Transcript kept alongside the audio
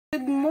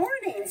Good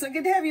morning. So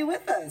good to have you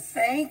with us.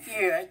 Thank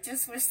you. I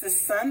just wish the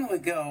sun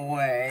would go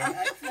away.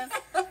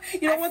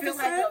 You don't want feel the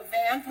sun? like a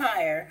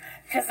vampire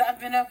because I've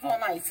been up all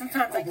night.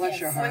 Sometimes I bless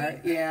can't your sleep.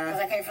 heart. Yeah.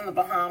 Because I came from the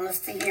Bahamas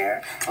to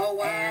here. Oh,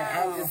 wow. And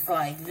I'm just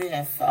like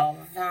this all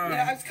the time. You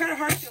know, it's kind of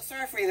hard to feel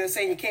sorry for you, though,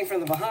 saying you came from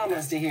the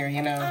Bahamas to here,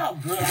 you know. Oh,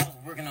 good. I was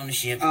working on the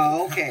ship.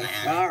 Oh, okay.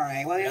 All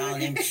right. Well, All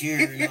them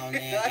cheering on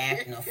there,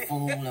 acting a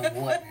fool and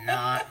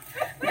whatnot.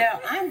 No,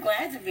 I'm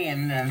glad to be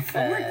in Memphis.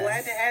 Well, we're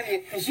glad to have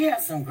you. Because you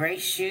have some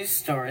great shoe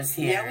stores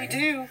here. Yeah, we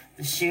do.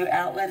 The shoe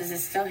outlet, is it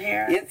still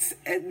here?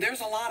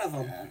 There's a lot of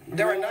them.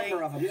 There are a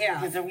number of them. Yeah.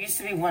 Because there used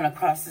to be one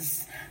across the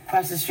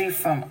street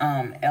from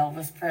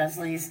Elvis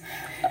Presley's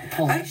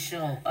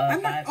palatial.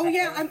 I'm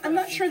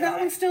not sure that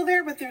one's still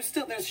there, but there's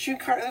shoe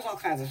cart. There's all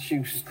kinds of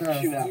shoe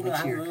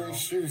outlets here. I love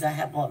shoes. I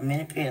have bought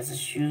many pairs of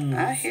shoes.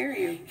 I hear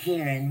you.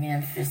 Here in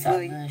Memphis,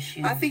 I love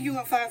shoes. I think you're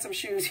gonna find some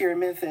shoes here in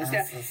Memphis.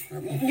 Now,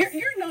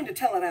 you're known to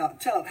tell it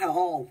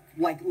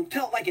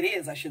like it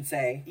is, I should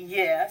say.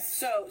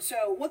 Yes.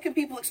 So what can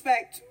people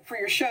expect for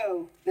your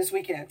show this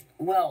weekend?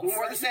 Well,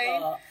 more the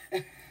same.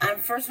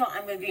 First of all,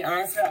 I'm going to be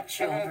honest about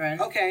children.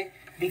 Okay.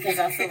 Because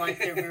I feel like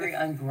they're very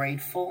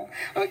ungrateful.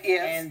 Oh,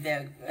 yes.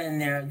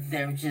 And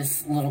they're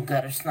just little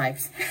gutter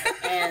snipes.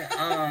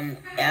 And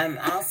I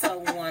also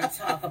want to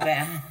talk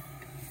about.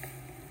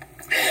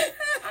 I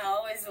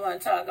always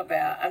want to talk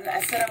about.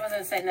 I said I wasn't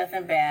going to say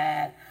nothing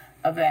bad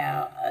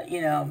about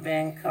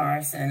Ben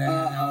Carson and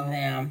all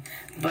them,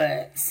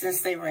 but since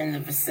they were in the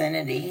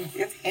vicinity,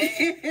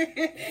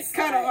 it's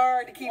kind of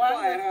hard to keep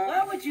quiet, huh?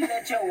 Why would you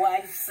let your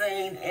wife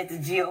sing at the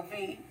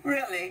GOP?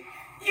 Really?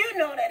 You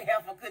know that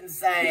heifer couldn't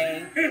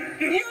sing.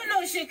 You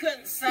know she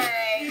couldn't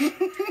sing.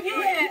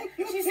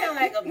 She sounded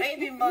like a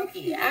baby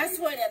monkey. I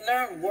swear that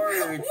learned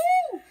words.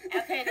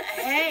 Okay,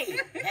 hey.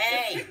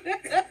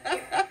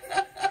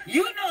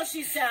 You know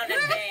she sounded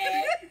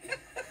bad.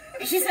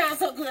 She sounds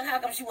so good, how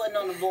come she wasn't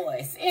on The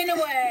Voice?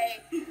 Anyway,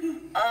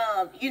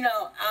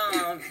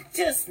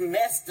 just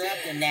messed up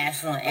the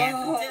national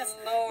anthem.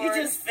 Lord. You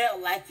just felt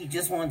like you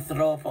just wanted to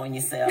throw up on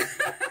yourself.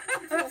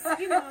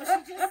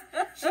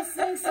 She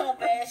sings so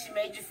bad, she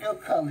made you feel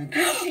colored.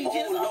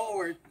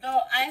 Lord.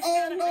 No, I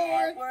said a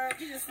bad word.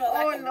 You just felt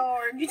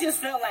Lord. You just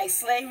felt like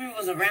slavery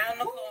was around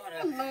the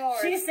corner. Lord.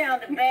 She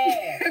sounded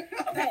bad.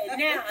 Okay,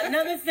 now,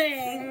 another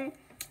thing.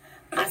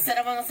 I said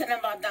I wasn't going to say nothing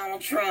about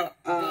Donald Trump,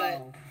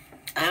 but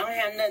I don't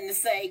have nothing to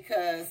say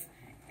because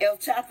El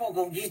Chapo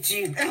gonna get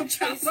you. El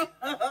Chapo.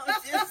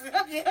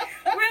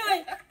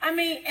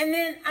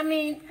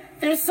 Really?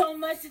 There's so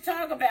much to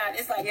talk about.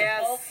 It's like the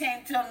boat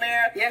came to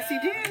America. Yes, he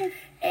did.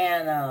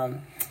 And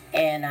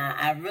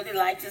I really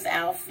liked his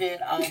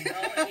outfit, although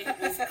it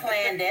was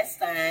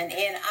clandestine.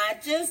 And I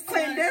just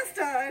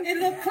clandestine. It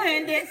looked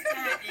clandestine-ish,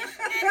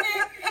 didn't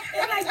it?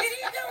 It's like, did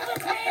he do the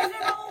pants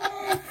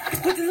on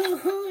with the little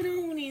hood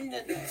on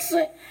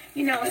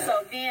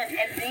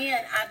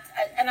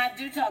and I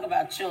do talk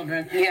about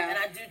children. Yeah. And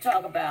I do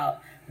talk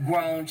about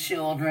grown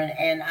children,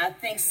 and I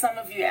think some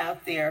of you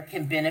out there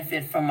can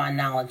benefit from my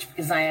knowledge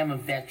because I am a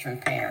veteran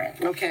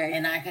parent. Okay.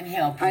 And I can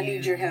help you. I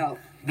need your help.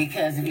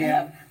 Because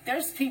if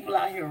there's people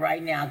out here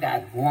right now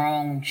got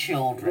grown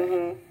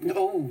children. Mm-hmm.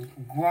 Oh.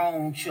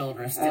 Grown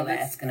children still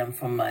asking them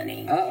for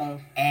money.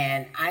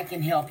 And I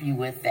can help you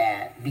with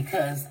that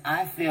because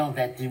I feel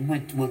that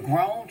with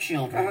grown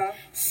children,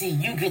 see,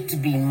 you get to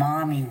be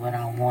mommy when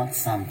I want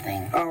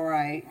something. All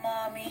right.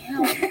 Mommy,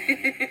 help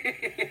me.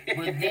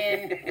 But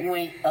then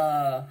when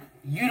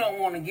you don't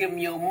want to give them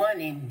your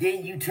money,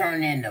 then you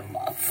turn into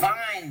a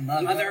fine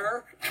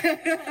mother.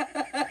 Don't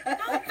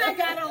think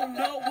I don't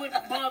know what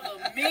mother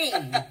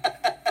means.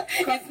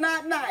 It's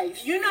not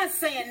nice. You're not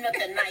saying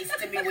nothing nice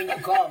to me when you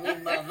call me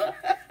mother.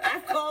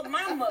 I've called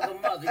my mother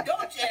mother.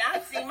 Don't you?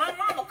 I've seen my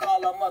mama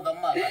call her mother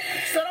mother.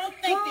 So don't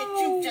think that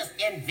you just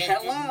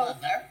invented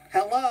mother.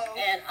 Hello.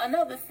 And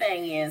another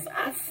thing is,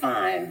 I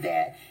find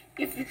that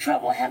if you're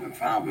having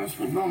problems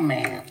with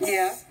romance,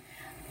 people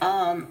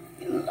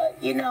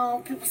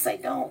say,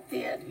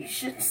 you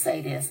shouldn't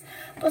say this.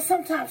 But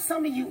sometimes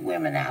some of you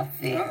women out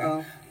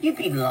there, you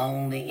be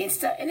lonely and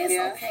stuff, and it's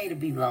okay to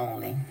be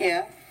lonely.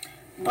 Yeah.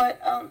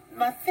 But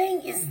my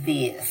thing is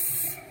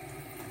this.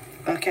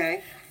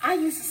 Okay. I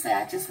used to say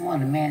I just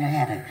wanted a man who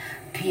had a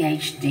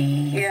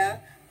PhD. Yeah.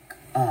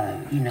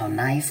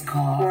 Nice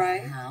car,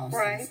 right, house,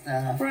 right, and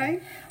stuff.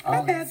 Right.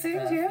 All that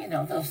things, stuff.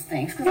 Yeah. Those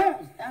things. Because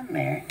I'm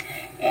married.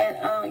 And,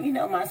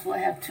 might as well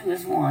have two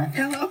as one.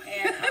 Hello.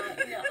 And,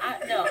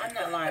 I'm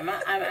not lying.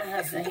 My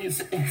husband,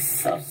 he's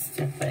so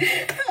stupid.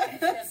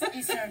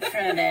 He's from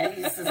Trinidad.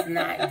 He does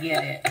not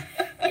get it.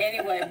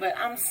 Anyway, but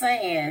I'm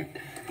saying,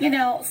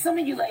 some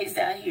of you ladies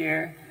out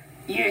here,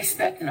 you're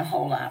expecting a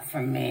whole lot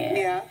from men.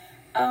 Yeah.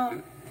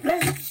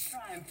 Let's just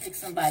try and pick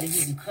somebody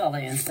who can color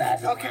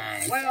inside the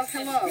lines. Well,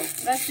 hello.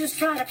 Let's just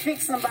try to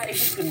pick somebody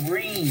who can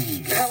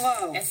read.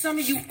 Hello. And some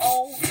of you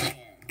old men,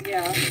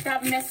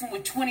 stop messing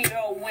with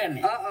 20-year-old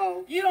women.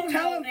 You don't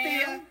know them.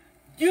 Thea.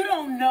 You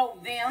don't know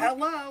them.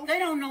 Hello. They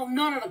don't know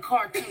none of the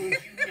cartoons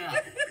you know.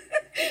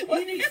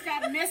 You need to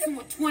stop messing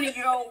with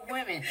 20-year-old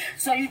women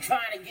so you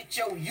trying to get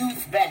your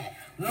youth back.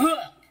 Look,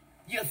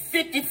 you're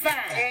 55.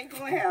 Ain't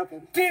gonna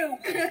happen. Deal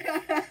with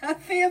it.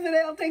 Thea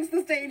Vidale takes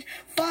the stage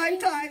 5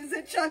 times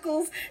at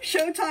Chuckles.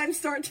 Showtime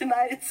start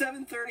tonight at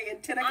 7:30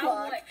 and 10 o'clock. I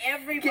want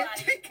everybody Get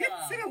tickets.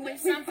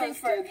 There's something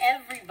for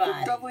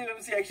everybody.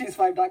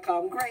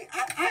 WMCXnews5.com. Great.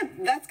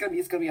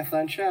 It's gonna be a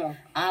fun show.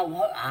 I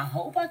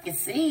hope I can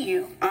see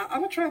you. I'm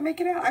gonna try and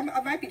make it out.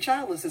 I might be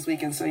childless this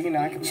weekend, so I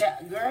can.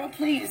 Girl,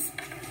 please.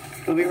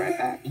 We'll be right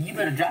back. You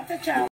better drop that child.